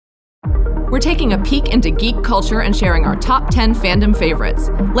We're taking a peek into geek culture and sharing our top 10 fandom favorites.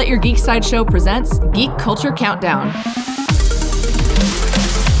 Let Your Geek Side Show presents Geek Culture Countdown.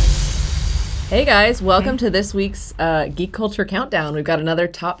 Hey guys, welcome to this week's Geek Culture Countdown. We've got another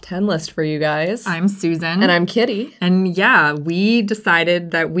top 10 list for you guys. I'm Susan. And I'm Kitty. And yeah, we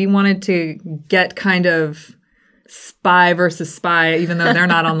decided that we wanted to get kind of spy versus spy, even though they're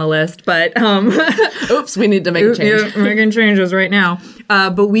not on the list. But oops, we need to make a change. Yeah, making changes right now.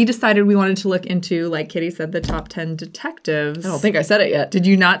 But we decided we wanted to look into, like Kitty said, the top 10 detectives. I don't think I said it yet. Did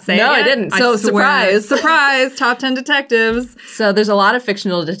you not say it yet? No, I didn't. So surprise. Surprise, top 10 detectives. So there's a lot of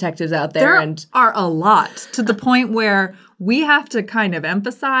fictional detectives out there. There are a lot, to the point where we have to kind of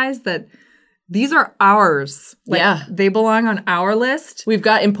emphasize that these are ours. They belong on our list. We've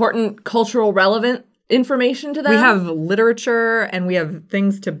got important cultural relevant information to them. We have literature and we have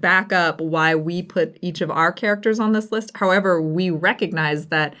things to back up why we put each of our characters on this list. However, we recognize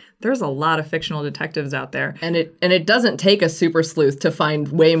that there's a lot of fictional detectives out there. And it doesn't take a super sleuth to find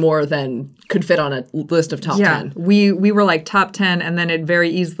way more than could fit on a list of top 10. We were like top 10 and then it very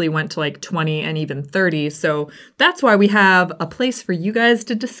easily went to like 20 and even 30. So that's why we have a place for you guys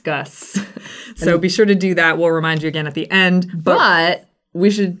to discuss. So be sure to do that. We'll remind you again at the end. But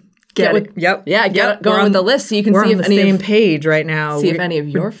we should go on with the list so you can see if any same page right now. See if any of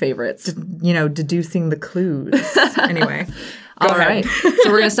your favorites. Deducing the clues. Anyway. All right. So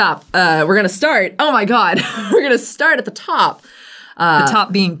we're going to stop. We're going to start. Oh my God. We're going to start at the top. The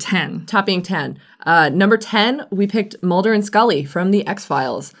top being 10. Top being 10. Number 10, we picked Mulder and Scully from the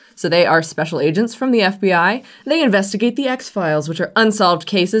X-Files. So they are special agents from the FBI. They investigate the X-Files, which are unsolved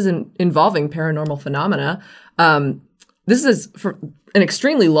cases involving paranormal phenomena. This is an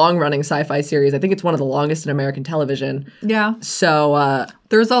extremely long-running sci-fi series. I think it's one of the longest in American television. Yeah. So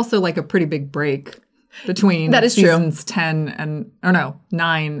there's also like a pretty big break between that is seasons true. 9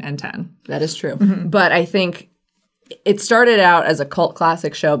 and 10. That is true. Mm-hmm. But I think it started out as a cult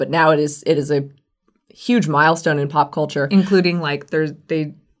classic show, but now it is a huge milestone in pop culture, including like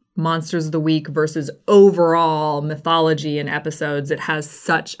Monsters of the Week versus overall mythology and episodes. It has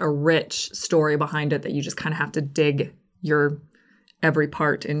such a rich story behind it that you just kind of have to dig your every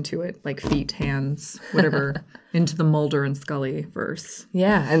part into it, like feet, hands, whatever, into the Mulder and Scully verse.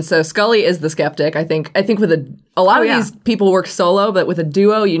 Yeah, and so Scully is the skeptic. I think with a lot of these people work solo, but with a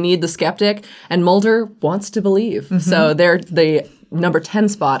duo, you need the skeptic, and Mulder wants to believe. Mm-hmm. So they're the number 10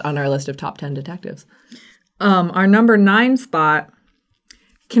 spot on our list of top 10 detectives. Our number 9 spot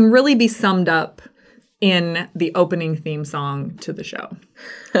can really be summed up in the opening theme song to the show.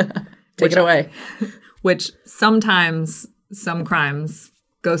 Take it away. Which sometimes some crimes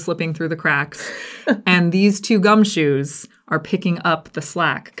go slipping through the cracks, and these two gumshoes are picking up the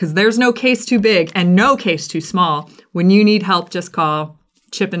slack because there's no case too big and no case too small. When you need help, just call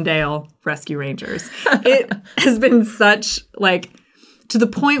Chip and Dale Rescue Rangers. It has been such to the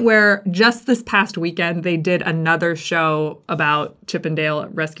point where just this past weekend, they did another show about Chip and Dale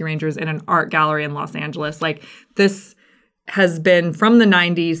Rescue Rangers in an art gallery in Los Angeles. This has been from the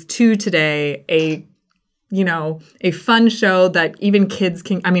 90s to today, a fun show that even kids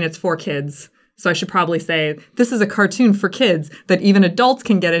can, it's for kids. So I should probably say this is a cartoon for kids that even adults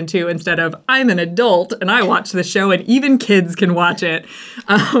can get into instead of I'm an adult and I watch the show and even kids can watch it.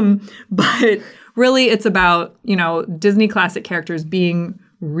 But really it's about, Disney classic characters being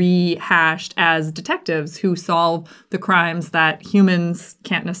rehashed as detectives who solve the crimes that humans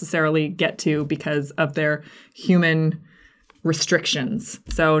can't necessarily get to because of their human restrictions.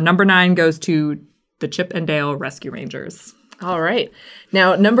 So number 9 goes to the Chip and Dale Rescue Rangers. All right.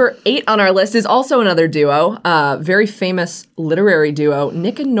 Now, number 8 on our list is also another duo, very famous literary duo,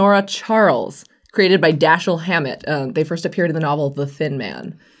 Nick and Nora Charles, created by Dashiell Hammett. They first appeared in the novel The Thin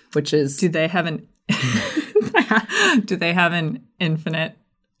Man, which is... Do they have an infinite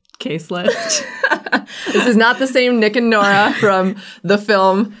case list? This is not the same Nick and Nora from the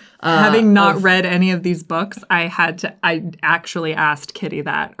film. Having not read any of these books, I actually asked Kitty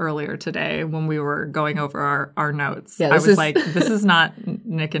that earlier today when we were going over our notes. Yeah, I was like, this is not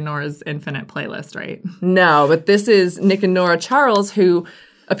Nick and Nora's infinite playlist, right? No, but this is Nick and Nora Charles, who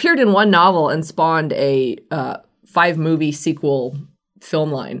appeared in one novel and spawned a 5-movie sequel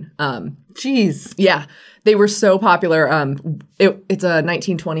film line. Jeez. Yeah. They were so popular. It's a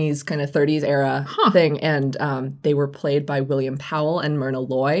 1920s kind of 30s era thing, and they were played by William Powell and Myrna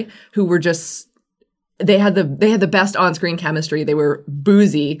Loy, who were just they had the best on-screen chemistry. They were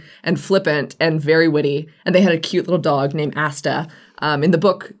boozy and flippant and very witty, and they had a cute little dog named Asta. In the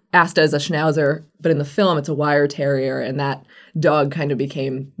book, Asta is a Schnauzer, but in the film, it's a wire terrier, and that dog kind of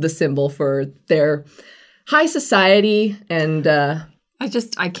became the symbol for their high society and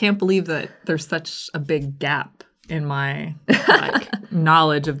I can't believe that there's such a big gap in my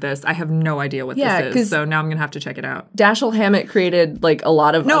knowledge of this. I have no idea what this is, so now I'm gonna have to check it out. Dashiell Hammett created like a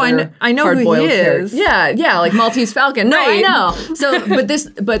lot of other I know who he is. Yeah, like Maltese Falcon. No, right. I know. So,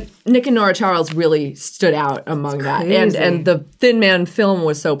 but Nick and Nora Charles really stood out among that, and the Thin Man film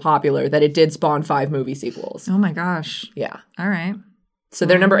was so popular that it did spawn 5 movie sequels. Oh my gosh. Yeah. All right. So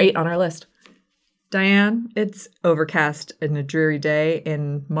they're number 8 on our list. Diane, it's overcast and a dreary day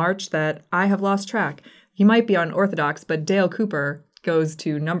in March that I have lost track. He might be unorthodox, but Dale Cooper goes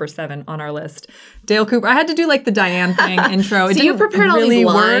to number 7 on our list. Dale Cooper. I had to do like the Diane thing intro. So you prepared really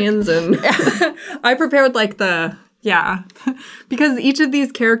all these lines and I prepared like because each of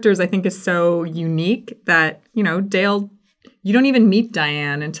these characters I think is so unique that, Dale, you don't even meet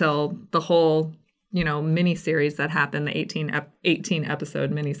Diane until the whole, miniseries that happened, the 18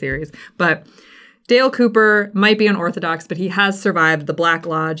 episode miniseries. But Dale Cooper might be unorthodox, but he has survived the Black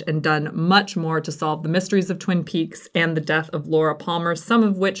Lodge and done much more to solve the mysteries of Twin Peaks and the death of Laura Palmer, some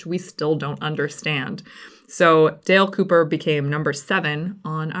of which we still don't understand. So Dale Cooper became number 7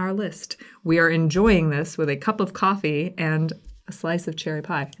 on our list. We are enjoying this with a cup of coffee and a slice of cherry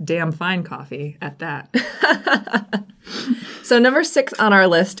pie. Damn fine coffee at that. So number 6 on our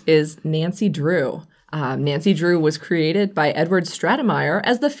list is Nancy Drew. Nancy Drew was created by Edward Stratemeyer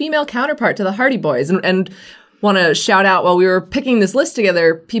as the female counterpart to the Hardy Boys. And want to shout out, while we were picking this list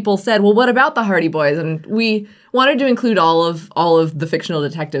together, people said, well, what about the Hardy Boys? And we wanted to include all of the fictional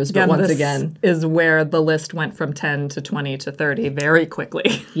detectives, but once again is where the list went from 10 to 20 to 30 very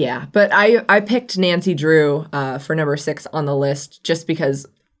quickly. Yeah, but I picked Nancy Drew for number 6 on the list just because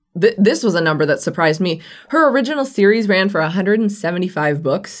this was a number that surprised me. Her original series ran for 175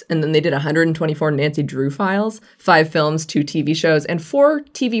 books, and then they did 124 Nancy Drew files, 5 films, 2 TV shows, and 4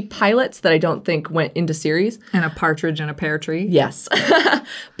 TV pilots that I don't think went into series. And a partridge in a pear tree. Yes.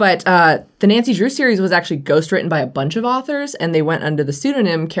 But the Nancy Drew series was actually ghostwritten by a bunch of authors, and they went under the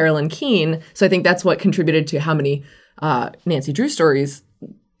pseudonym Carolyn Keene. So I think that's what contributed to how many Nancy Drew stories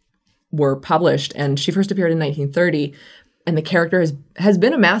were published. And she first appeared in 1930. And the character has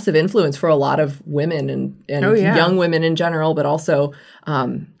been a massive influence for a lot of women and young women in general, but also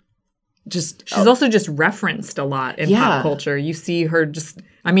she's also just referenced a lot in pop culture. You see her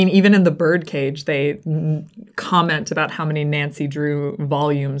even in the Birdcage, they comment about how many Nancy Drew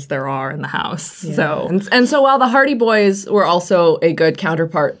volumes there are in the house. Yeah. So and so while the Hardy Boys were also a good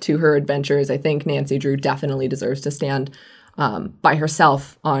counterpart to her adventures, I think Nancy Drew definitely deserves to stand by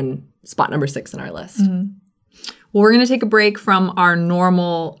herself on spot number 6 on our list. Mm-hmm. Well, we're going to take a break from our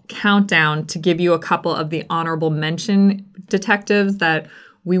normal countdown to give you a couple of the honorable mention detectives that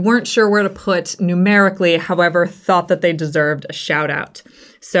we weren't sure where to put numerically, however, thought that they deserved a shout out.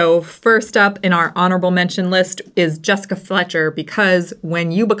 So first up in our honorable mention list is Jessica Fletcher, because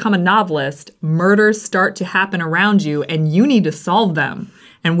when you become a novelist, murders start to happen around you and you need to solve them.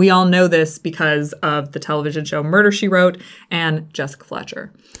 And we all know this because of the television show Murder, She Wrote and Jessica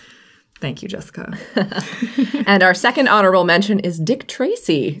Fletcher. Thank you, Jessica. And our second honorable mention is Dick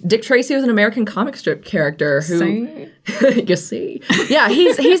Tracy. Dick Tracy was an American comic strip character who... You see? Yeah,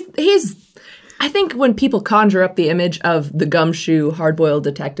 he's... I think when people conjure up the image of the gumshoe, hard-boiled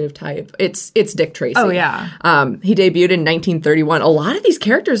detective type, it's Dick Tracy. Oh, yeah. He debuted in 1931. A lot of these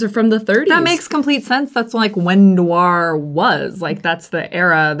characters are from the 30s. That makes complete sense. That's like when noir was. Like, that's the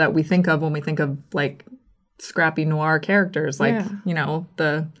era that we think of when we think of, like, scrappy noir characters. Like,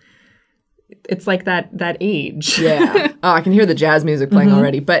 it's like that age. Yeah. Oh, I can hear the jazz music playing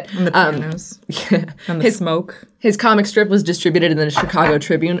already. But and the pianos. And the smoke. His comic strip was distributed in the Chicago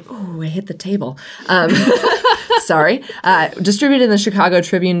Tribune. Oh, I hit the table. Sorry. Distributed in the Chicago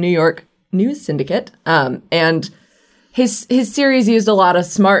Tribune, New York News Syndicate. And his series used a lot of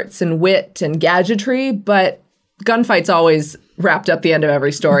smarts and wit and gadgetry, but gunfights always wrapped up the end of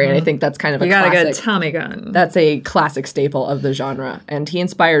every story, and I think that's kind of a classic. You got a good Tommy gun. That's a classic staple of the genre. And he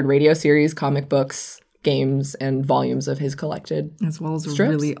inspired radio series, comic books, games, and volumes of his collected as well as strips. A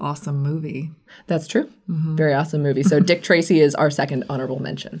really awesome movie. That's true. Mm-hmm. Very awesome movie. So Dick Tracy is our second honorable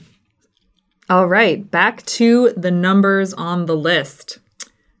mention. All right, back to the numbers on the list.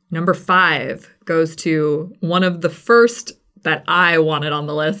 Number 5 goes to one of the first that I wanted on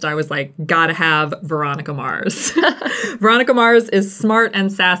the list. I was like, gotta have Veronica Mars. Veronica Mars is smart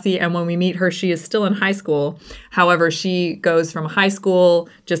and sassy, and when we meet her, she is still in high school. However, she goes from high school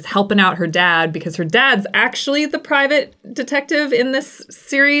just helping out her dad because her dad's actually the private detective in this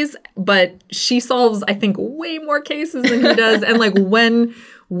series, but she solves, I think, way more cases than he does. And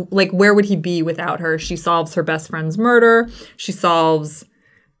where would he be without her? She solves her best friend's murder. She solves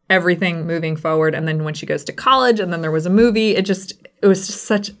everything moving forward. And then when she goes to college and then there was a movie, it was just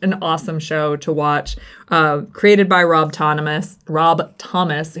such an awesome show to watch. Created by Rob Thomas,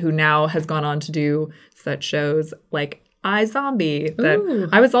 who now has gone on to do such shows like iZombie that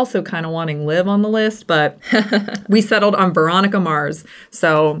I was also kind of wanting Liv on the list, but we settled on Veronica Mars.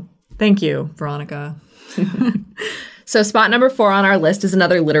 So thank you, Veronica. So spot number 4 on our list is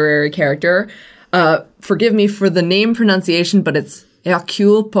another literary character. Forgive me for the name pronunciation, but it's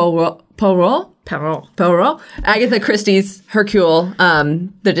Hercule Poirot. Agatha Christie's Hercule,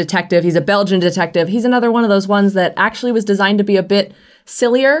 the detective. He's a Belgian detective. He's another one of those ones that actually was designed to be a bit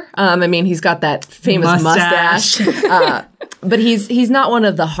sillier. I mean, he's got that famous mustache. But he's not one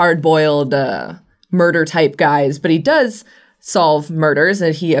of the hard-boiled murder type guys, but he does solve murders,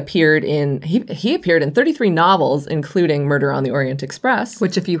 and he appeared in 33 novels, including Murder on the Orient Express.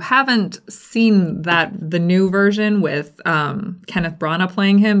 Which, if you haven't seen the new version with Kenneth Branagh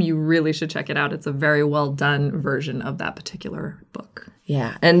playing him, you really should check it out. It's a very well done version of that particular book.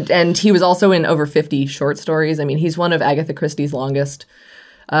 Yeah, and he was also in over 50 short stories. I mean, he's one of Agatha Christie's longest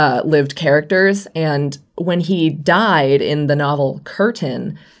lived characters, and when he died in the novel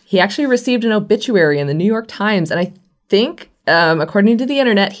Curtain, he actually received an obituary in the New York Times, and I think, according to the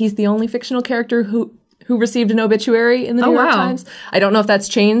internet, he's the only fictional character who received an obituary in the New York Times. I don't know if that's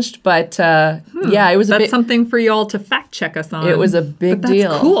changed, but yeah, it was That's something for y'all to fact check us on. It was a big that's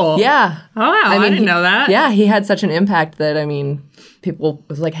deal. Cool. Yeah. Oh, wow. I didn't know that. Yeah, he had such an impact that, I mean, people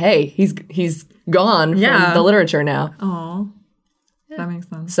was like, hey, he's gone from the literature now. Oh, that makes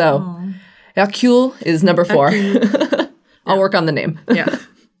sense. So, Hercule is number 4. I'll work on the name. Yeah.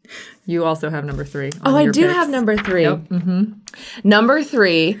 You also have number 3. I do have number 3. Yep. Mm-hmm. Number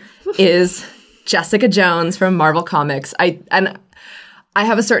 3 is Jessica Jones from Marvel Comics. I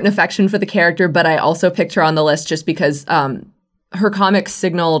have a certain affection for the character, but I also picked her on the list just because her comics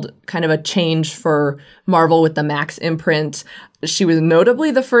signaled kind of a change for Marvel with the Max imprint. She was notably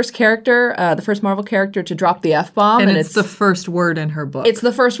the first Marvel character to drop the F-bomb. And it's the first word in her book. It's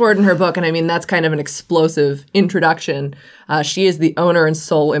the first word in her book, and I mean, that's kind of an explosive introduction. She is the owner and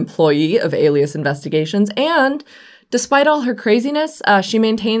sole employee of Alias Investigations, and despite all her craziness, she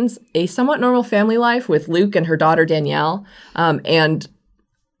maintains a somewhat normal family life with Luke and her daughter Danielle, and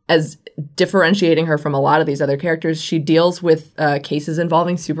as differentiating her from a lot of these other characters, she deals with cases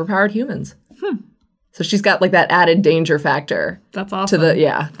involving superpowered humans. So she's got like that added danger factor. That's awesome.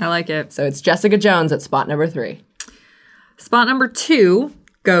 I like it. So it's Jessica Jones at spot number 3. Spot number 2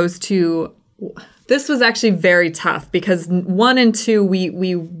 goes to... This was actually very tough because 1 and 2,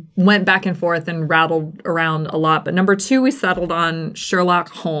 we went back and forth and rattled around a lot. But number 2, we settled on Sherlock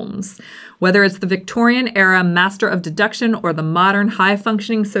Holmes. Whether it's the Victorian era master of deduction or the modern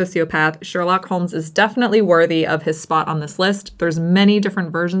high-functioning sociopath, Sherlock Holmes is definitely worthy of his spot on this list. There's many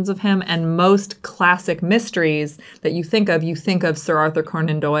different versions of him, and most classic mysteries that you think of Sir Arthur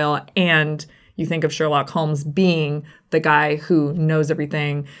Conan Doyle, and you think of Sherlock Holmes being the guy who knows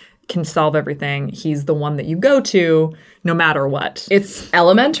everything, can solve everything. He's the one that you go to no matter what. It's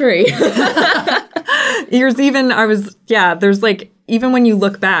elementary. There's like, even when you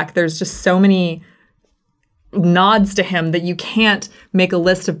look back, there's just so many nods to him that you can't make a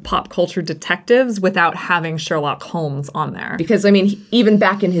list of pop culture detectives without having Sherlock Holmes on there. Because, I mean, even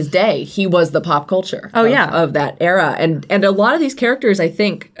back in his day, he was the pop culture of that era. And a lot of these characters, I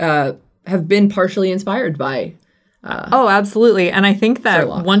think, have been partially inspired by absolutely. And I think that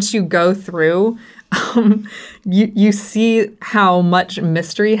Sherlock. Once you go through, you see how much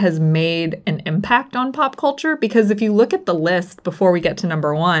mystery has made an impact on pop culture. Because if you look at the list before we get to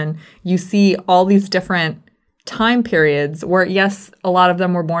number 1, you see all these different time periods where, yes, a lot of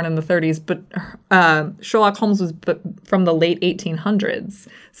them were born in the 30s, but Sherlock Holmes was from the late 1800s.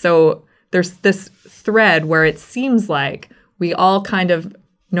 So there's this thread where it seems like we all kind of,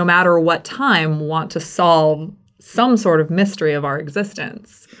 no matter what time, want to solve some sort of mystery of our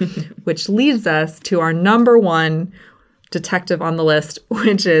existence, which leads us to our number 1 detective on the list,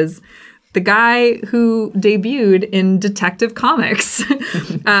 which is the guy who debuted in Detective Comics,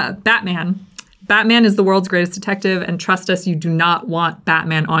 Batman. Batman is the world's greatest detective, and trust us, you do not want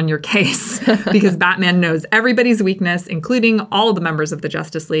Batman on your case because Batman knows everybody's weakness, including all of the members of the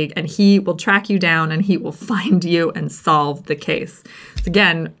Justice League, and he will track you down and he will find you and solve the case. It's,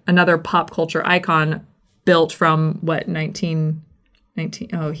 again, another pop culture icon built from, what, 19...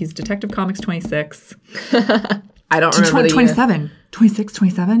 Oh, he's Detective Comics 26. I don't remember the 27. year. 26,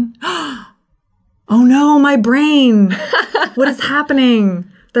 27? Oh no, my brain. What is happening?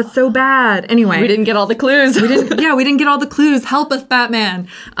 That's so bad. Anyway. We didn't get all the clues. we didn't get all the clues. Help us, Batman.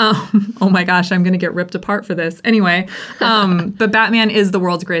 Oh my gosh, I'm going to get ripped apart for this. Anyway, but Batman is the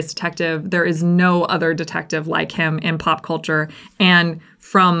world's greatest detective. There is no other detective like him in pop culture. And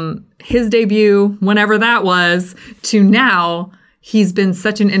from his debut, whenever that was, to now, he's been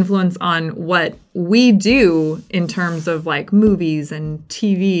such an influence on what we do in terms of like movies and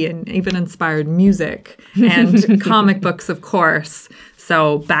TV and even inspired music and comic books, of course.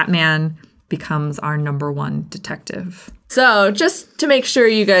 So Batman becomes our number one detective. So just to make sure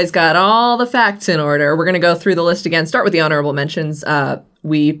you guys got all the facts in order, we're going to go through the list again. Start with the honorable mentions.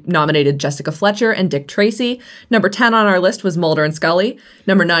 We nominated Jessica Fletcher and Dick Tracy. Number 10 on our list was Mulder and Scully.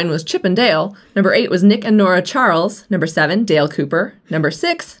 Number 9 was Chip and Dale. Number 8 was Nick and Nora Charles. Number 7, Dale Cooper. Number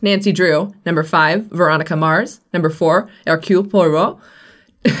 6, Nancy Drew. Number 5, Veronica Mars. Number 4, Hercule Poirot.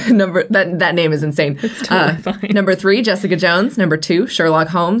 That name is insane. It's totally fine. Number 3, Jessica Jones. Number 2, Sherlock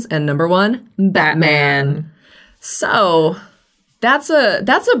Holmes. And number 1, Batman. So that's a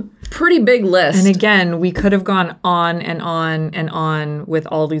pretty big list. And again, we could have gone on and on and on with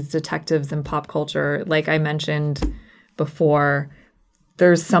all these detectives in pop culture. Like I mentioned before,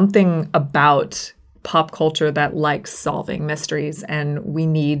 there's something about pop culture that likes solving mysteries, and we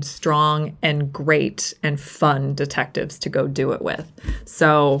need strong and great and fun detectives to go do it with.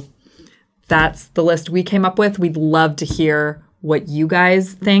 So that's the list we came up with. We'd love to hear what you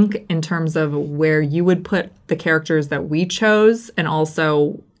guys think in terms of where you would put the characters that we chose, and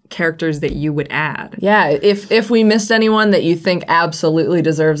also characters that you would add. Yeah, if we missed anyone that you think absolutely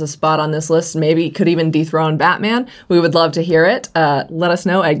deserves a spot on this list, maybe could even dethrone Batman, we would love to hear it. Let us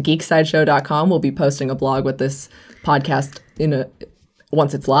know at geeksideshow.com. We'll be posting a blog with this podcast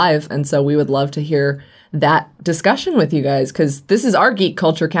once it's live, and so we would love to hear that discussion with you guys, because this is our geek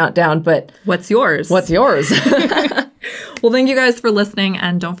culture countdown, but what's yours? What's yours? Well, thank you guys for listening,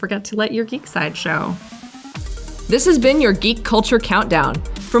 and don't forget to let your geek side show. This has been your Geek Culture Countdown.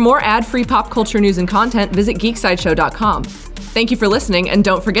 For more ad-free pop culture news and content, visit geeksideshow.com. Thank you for listening, and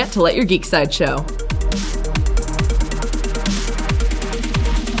don't forget to let your geek side show.